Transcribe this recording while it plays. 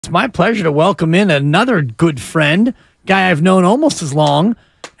my pleasure to welcome in another good friend, guy I've known almost as long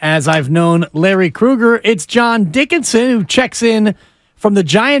as I've known Larry Krueger. It's John Dickinson, who checks in from the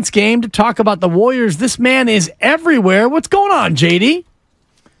Giants game to talk about the Warriors. This man is everywhere. What's going on, JD?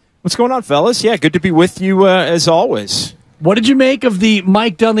 What's going on, fellas? Yeah, good to be with you as always. What did you make of the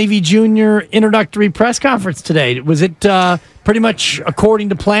Mike Dunleavy Jr. introductory press conference today? Was it pretty much according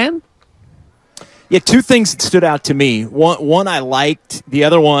to plan? Yeah, two things that stood out to me. One I liked. The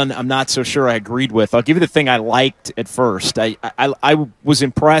other one I'm not so sure I agreed with. I'll give you the thing I liked at first. I was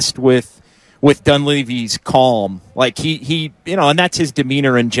impressed with Dunleavy's calm. Like he and that's his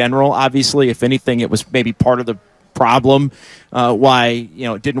demeanor in general. Obviously, if anything, it was maybe part of the problem why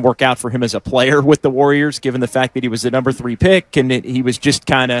it didn't work out for him as a player with the Warriors, given the fact that he was the number 3 pick and he was just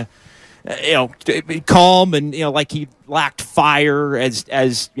kind of calm and like he lacked fire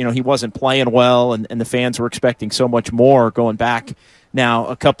as he wasn't playing well and the fans were expecting so much more going back now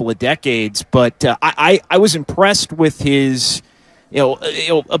a couple of decades. But I was impressed with his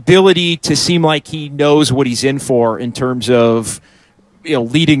ability to seem like he knows what he's in for in terms of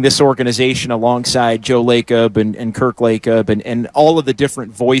leading this organization alongside Joe Lacob and Kirk Lacob and all of the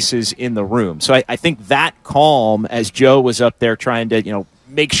different voices in the room. So I think that calm as Joe was up there trying to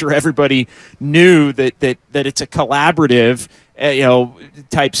make sure everybody knew that it's a collaborative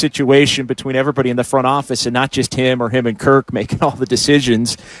type situation between everybody in the front office and not just him and Kirk making all the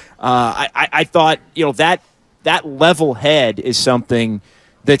decisions. I thought that level head is something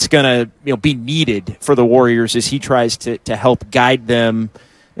that's going to be needed for the Warriors as he tries to help guide them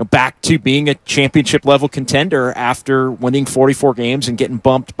back to being a championship level contender after winning 44 games and getting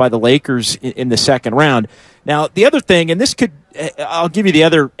bumped by the Lakers in the second round. Now, the other thing, and I'll give you the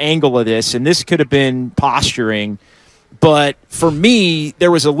other angle of this, and this could have been posturing, but for me,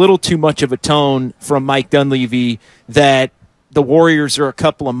 there was a little too much of a tone from Mike Dunleavy that the Warriors are a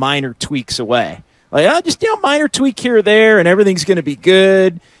couple of minor tweaks away. Like, just minor tweak here or there, and everything's going to be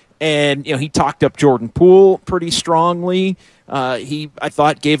good. And he talked up Jordan Poole pretty strongly. I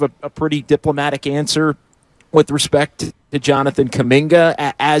thought, gave a pretty diplomatic answer with respect to Jonathan Kuminga,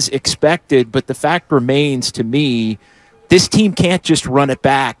 as expected. But the fact remains, to me, this team can't just run it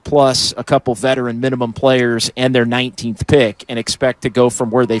back plus a couple veteran minimum players and their 19th pick and expect to go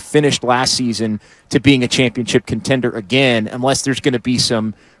from where they finished last season to being a championship contender again, unless there's going to be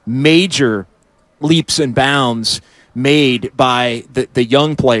some major leaps and bounds made by the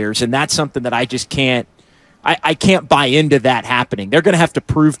young players. And that's something that I just can't buy into that happening. They're going to have to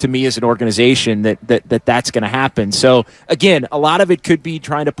prove to me as an organization that's going to happen. So again, a lot of it could be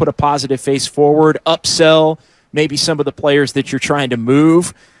trying to put a positive face forward, upsell maybe some of the players that you're trying to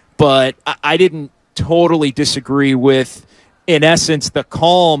move. But I didn't totally disagree with, in essence, the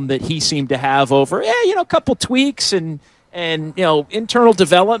calm that he seemed to have over, a couple tweaks and internal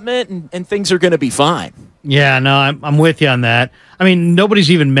development and things are going to be fine. Yeah, no, I'm with you on that. I mean,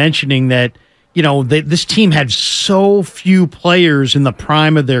 nobody's even mentioning that, this team had so few players in the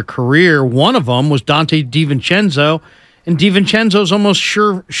prime of their career. One of them was Dante DiVincenzo, and DiVincenzo's almost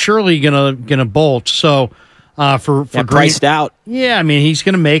surely gonna bolt. So for priced out. Yeah, I mean, he's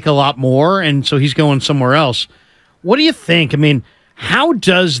gonna make a lot more, and so he's going somewhere else. What do you think? I mean, how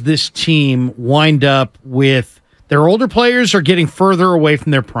does this team wind up with their older players are getting further away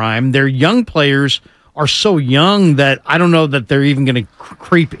from their prime? Their young players are so young that I don't know that they're even going to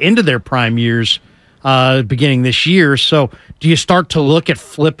creep into their prime years beginning this year. So do you start to look at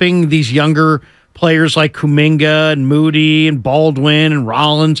flipping these younger players like Kuminga and Moody and Baldwin and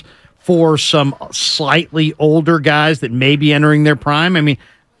Rollins for some slightly older guys that may be entering their prime? I mean,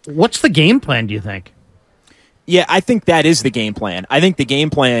 what's the game plan, do you think? Yeah, I think that is the game plan. I think the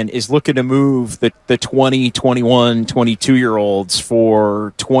game plan is looking to move the 20, 21, 22-year-olds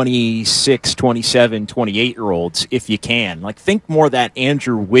for 26, 27, 28-year-olds if you can. Like, think more that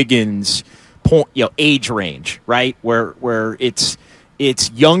Andrew Wiggins age range, right? Where it's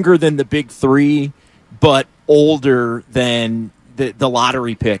younger than the big three, but older than the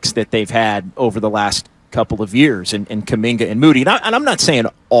lottery picks that they've had over the last couple of years, and Kuminga and Moody. And I'm not saying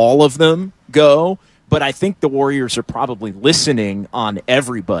all of them go, but I think the Warriors are probably listening on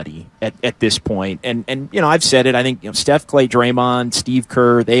everybody at this point. And I've said it. I think Steph, Clay, Draymond, Steve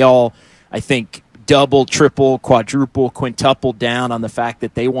Kerr, they all, I think, double, triple, quadruple, quintuple down on the fact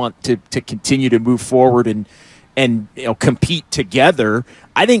that they want to continue to move forward and compete together.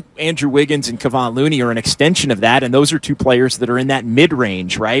 I think Andrew Wiggins and Kevon Looney are an extension of that, and those are two players that are in that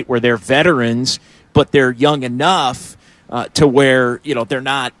mid-range, right, where they're veterans, but they're young enough to where, they're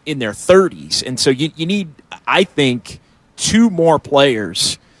not in their 30s. And so you need, I think, two more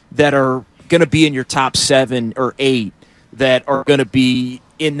players that are going to be in your top 7 or 8 that are going to be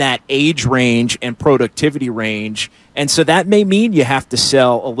in that age range and productivity range. And so that may mean you have to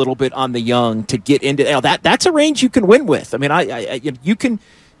sell a little bit on the young to get into that's a range you can win with. I mean,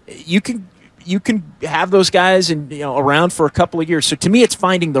 you can have those guys and around for a couple of years. So to me, it's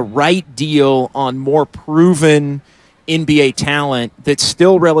finding the right deal on more proven NBA talent that's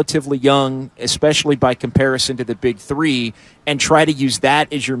still relatively young, especially by comparison to the big three, and try to use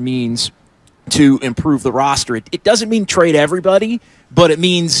that as your means to improve the roster. It doesn't mean trade everybody, but it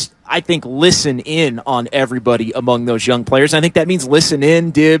means, I think, listen in on everybody among those young players. I think that means listen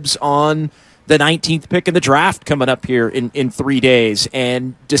in, Dibs, on the 19th pick in the draft coming up here in 3 days,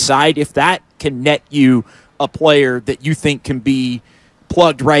 and decide if that can net you a player that you think can be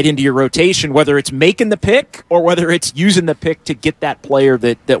plugged right into your rotation, whether it's making the pick or whether it's using the pick to get that player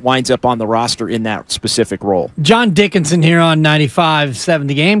that winds up on the roster in that specific role. John Dickinson here on 95.7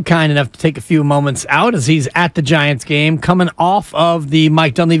 The Game, kind enough to take a few moments out as he's at the Giants game, coming off of the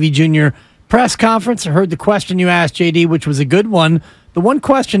Mike Dunleavy Jr. press conference. I heard the question you asked, JD, which was a good one. The one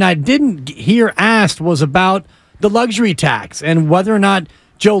question I didn't hear asked was about the luxury tax and whether or not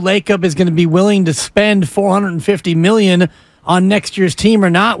Joe Lacob is going to be willing to spend $450 million on next year's team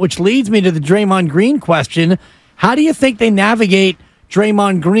or not, which leads me to the Draymond Green question. How do you think they navigate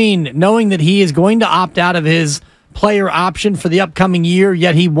Draymond Green, knowing that he is going to opt out of his player option for the upcoming year,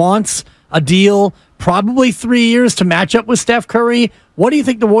 yet he wants a deal, probably 3 years, to match up with Steph Curry? What do you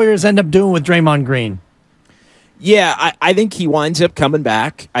think the Warriors end up doing with Draymond Green? Yeah, I think he winds up coming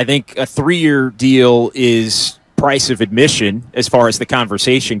back. I think a 3-year deal is price of admission as far as the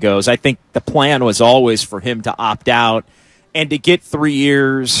conversation goes. I think the plan was always for him to opt out and to get 3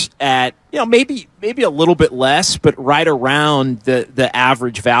 years at, maybe a little bit less, but right around the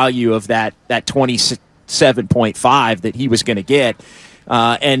average value of that 27.5 that he was going to get.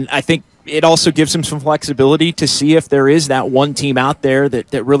 And I think it also gives him some flexibility to see if there is that one team out there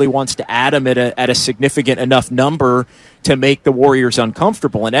that really wants to add him at a significant enough number to make the Warriors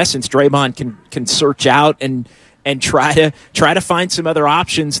uncomfortable. In essence, Draymond can search out and try to find some other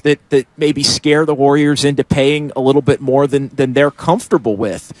options that maybe scare the Warriors into paying a little bit more than they're comfortable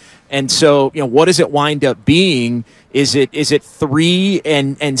with. And so, what does it wind up being? Is it 3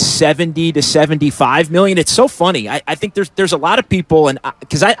 and 70 to 75 million? It's so funny. I think there's a lot of people, and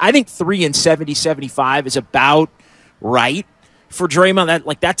because I think 3 and 75 is about right for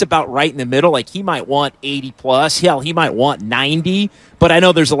Draymond. That's about right in the middle. Like, he might want 80 plus. Hell, he might want 90. But I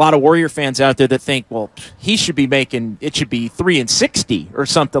know there's a lot of Warrior fans out there that think, well, he should be it should be 3 and 60 or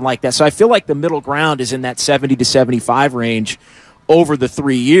something like that. So I feel like the middle ground is in that 70 to 75 range over the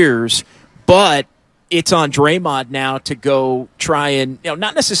 3 years. But it's on Draymond now to go try and,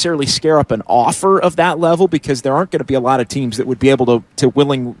 not necessarily scare up an offer of that level, because there aren't going to be a lot of teams that would be able to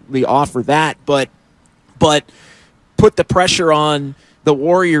willingly offer that. But put the pressure on the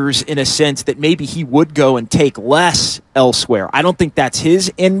Warriors in a sense that maybe he would go and take less elsewhere. I don't think that's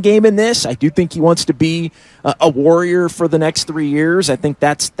his end game in this. I do think he wants to be a Warrior for the next 3 years. I think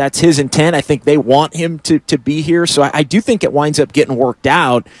that's his intent. I think they want him to be here. So I do think it winds up getting worked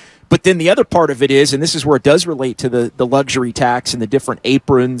out. But then the other part of it is, and this is where it does relate to the luxury tax and the different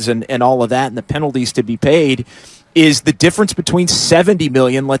aprons and all of that and the penalties to be paid, is the difference between $70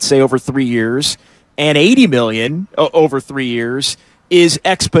 million, let's say, over 3 years, and $80 million over 3 years is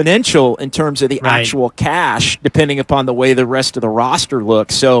exponential in terms of the actual cash, depending upon the way the rest of the roster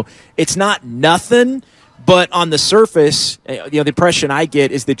looks. So it's not nothing, but on the surface, the impression I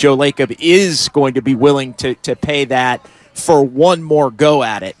get is that Joe Lacob is going to be willing to pay that for one more go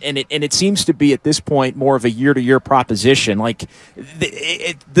at it. And it seems to be at this point more of a year-to-year proposition. Like,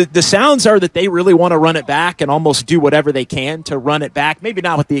 the sounds are that they really want to run it back and almost do whatever they can to run it back, maybe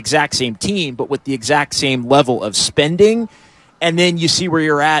not with the exact same team, but with the exact same level of spending. And then you see where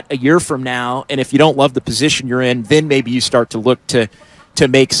you're at a year from now, and if you don't love the position you're in, then maybe you start to look to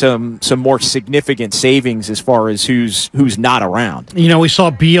make some more significant savings as far as who's not around. We saw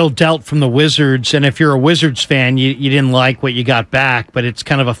Beal dealt from the Wizards, and if you're a Wizards fan, you didn't like what you got back, but it's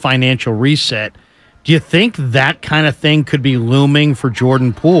kind of a financial reset. Do you think that kind of thing could be looming for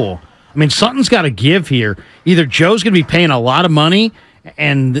Jordan Poole? I mean, something's got to give here. Either Joe's going to be paying a lot of money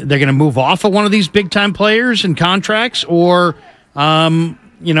and they're going to move off of one of these big-time players and contracts, or, I mean,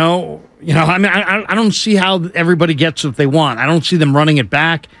 I don't see how everybody gets what they want. I don't see them running it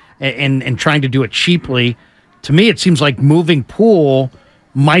back and trying to do it cheaply. To me, it seems like moving Poole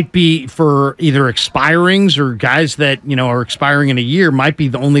might be for either expirings or guys that, are expiring in a year, might be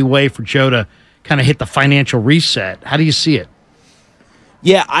the only way for Joe to kind of hit the financial reset. How do you see it?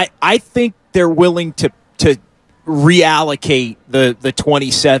 Yeah, I think they're willing to reallocate the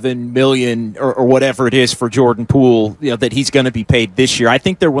 27 million or whatever it is for Jordan Poole, that he's going to be paid this year. I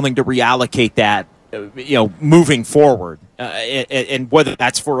think they're willing to reallocate that, moving forward, and whether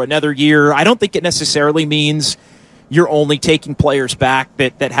that's for another year. I don't think it necessarily means you're only taking players back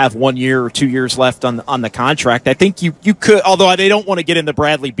that have 1 year or 2 years left on the contract. I think you could, although they don't want to get in the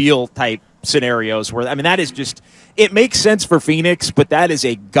Bradley Beal type scenarios where, that is just, it makes sense for Phoenix, but that is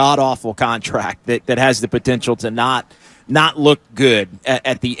a god-awful contract that has the potential to not look good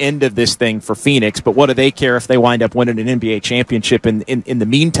at the end of this thing for Phoenix. But what do they care if they wind up winning an NBA championship in the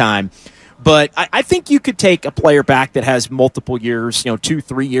meantime? But I think you could take a player back that has multiple years,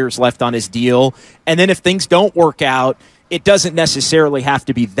 2-3 years left on his deal. And then if things don't work out, it doesn't necessarily have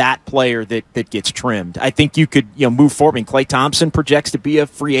to be that player that gets trimmed. I think you could, move forward. I mean, Klay Thompson projects to be a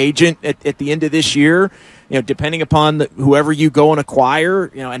free agent at the end of this year. Depending upon whoever you go and acquire,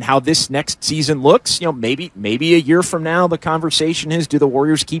 and how this next season looks, maybe a year from now, the conversation is, do the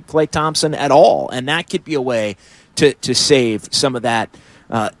Warriors keep Klay Thompson at all? And that could be a way to save some of that,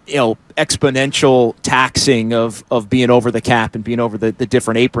 exponential taxing of being over the cap and being over the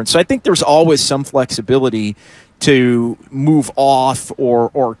different aprons. So I think there's always some flexibility to move off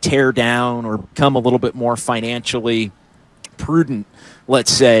or tear down or become a little bit more financially prudent,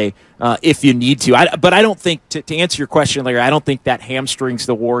 let's say, if you need to. But I don't think, to answer your question, Larry, I don't think that hamstrings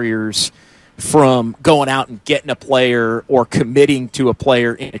the Warriors from going out and getting a player or committing to a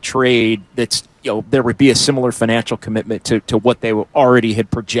player in a trade that's, there would be a similar financial commitment to what they already had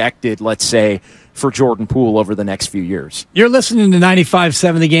projected, let's say, for Jordan Poole over the next few years. You're listening to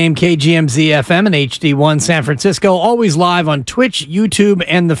 95.7 The Game, KGMZ FM and HD1 San Francisco, always live on Twitch, YouTube,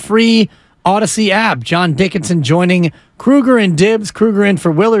 and the free Odyssey app. John Dickinson joining Krueger and Dibs. Krueger in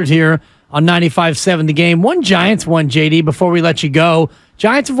for Willard here on 95.7 The Game. One Giants, one JD, before we let you go.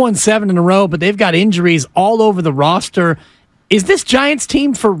 Giants have won 7 in a row, but they've got injuries all over the roster. Is this Giants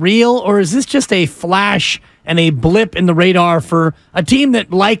team for real, or is this just a flash and a blip in the radar for a team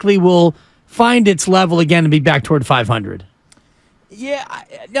that likely will find its level again and be back toward 500? Yeah,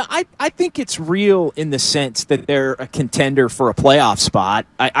 I think it's real in the sense that they're a contender for a playoff spot.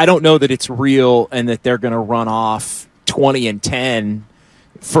 I don't know that it's real and that they're going to run off 20-10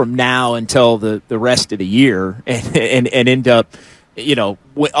 from now until the rest of the year and end up,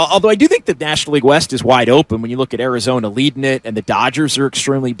 although I do think the National League West is wide open when you look at Arizona leading it, and the Dodgers are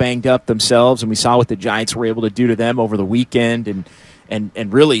extremely banged up themselves, and we saw what the Giants were able to do to them over the weekend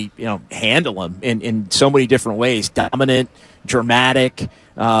and really, handle them in so many different ways. Dominant, dramatic.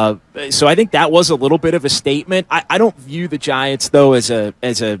 So I think that was a little bit of a statement. I don't view the Giants, though, as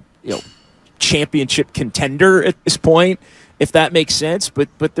a championship contender at this point, if that makes sense.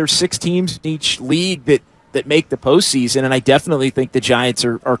 But there's 6 teams in each league that make the postseason, and I definitely think the Giants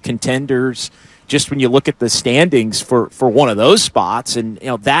are contenders just when you look at the standings for one of those spots. And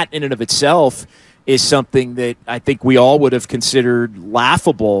that in and of itself is something that I think we all would have considered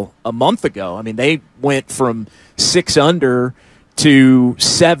laughable a month ago. I mean, they went from 6 under to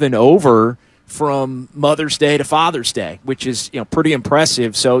 7 over from Mother's Day to Father's Day, which is pretty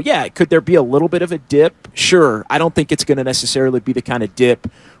impressive. So, yeah, could there be a little bit of a dip? Sure. I don't think it's going to necessarily be the kind of dip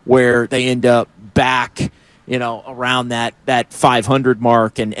where they end up back, around that 500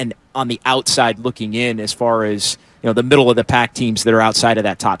 mark and on the outside looking in as far as the middle of the pack teams that are outside of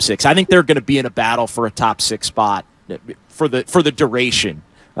that top 6. I think they're going to be in a battle for a top 6 spot for the duration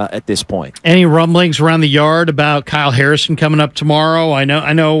at this point. Any rumblings around the yard about Kyle Harrison coming up tomorrow? I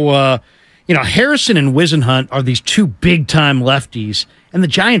know. Harrison and Wisenhunt are these 2 big-time lefties, and the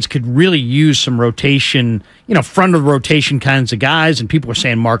Giants could really use some rotation, front of the rotation kinds of guys, and people are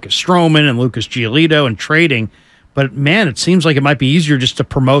saying Marcus Stroman and Lucas Giolito and trading. But, man, it seems like it might be easier just to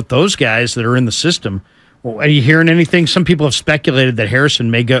promote those guys that are in the system. Well, are you hearing anything? Some people have speculated that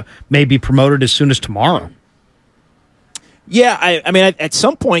Harrison may be promoted as soon as tomorrow. Yeah, I mean, at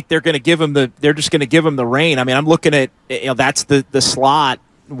some point they're going to give him they're just going to give him the reign. I mean, I'm looking at that's the slot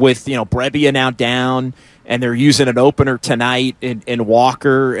with Brebbia now down, and they're using an opener tonight in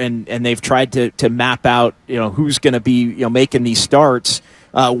Walker, and they've tried to map out who's going to be making these starts.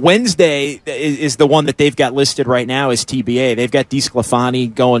 Wednesday is the one that they've got listed right now as TBA. They've got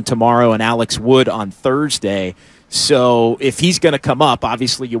DeSclafani going tomorrow and Alex Wood on Thursday. So if he's going to come up,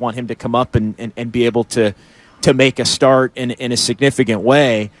 obviously you want him to come up and be able to make a start in a significant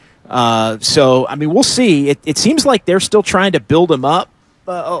way. So, I mean, we'll see. It seems like they're still trying to build him up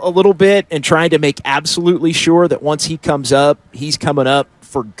a little bit and trying to make absolutely sure that once he comes up, he's coming up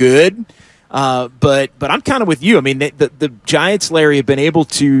for good. But I'm kind of with you. I mean, the Giants, Larry, have been able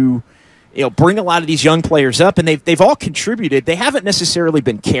to bring a lot of these young players up, and they've all contributed. They haven't necessarily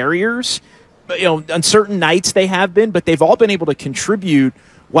been carriers, on certain nights they have been, but they've all been able to contribute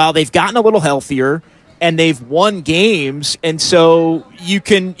while they've gotten a little healthier and they've won games. And so you're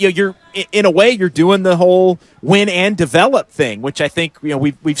in a way, you're doing the whole win and develop thing, which I think,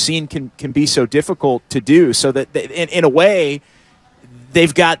 we've seen can be so difficult to do. So that in a way,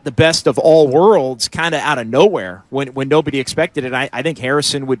 they've got the best of all worlds kind of out of nowhere when nobody expected it. I think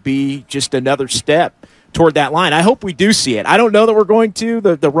Harrison would be just another step toward that line. I hope we do see it. I don't know that we're going to.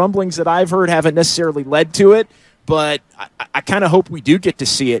 The rumblings that I've heard haven't necessarily led to it, but I kind of hope we do get to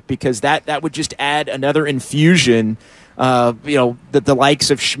see it, because that would just add another infusion. The likes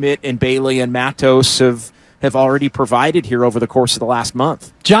of Schmidt and Bailey and Matos have already provided here over the course of the last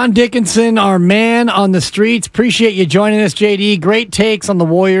month. John Dickinson, our man on the streets. Appreciate you joining us, JD. Great takes on the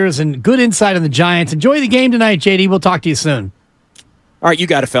Warriors and good insight on the Giants. Enjoy the game tonight, JD. We'll talk to you soon. All right, you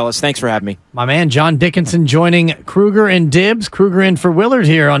got it, fellas. Thanks for having me. My man, John Dickinson, joining Krueger and Dibs. Krueger in for Willard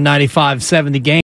here on 95.7 The Game.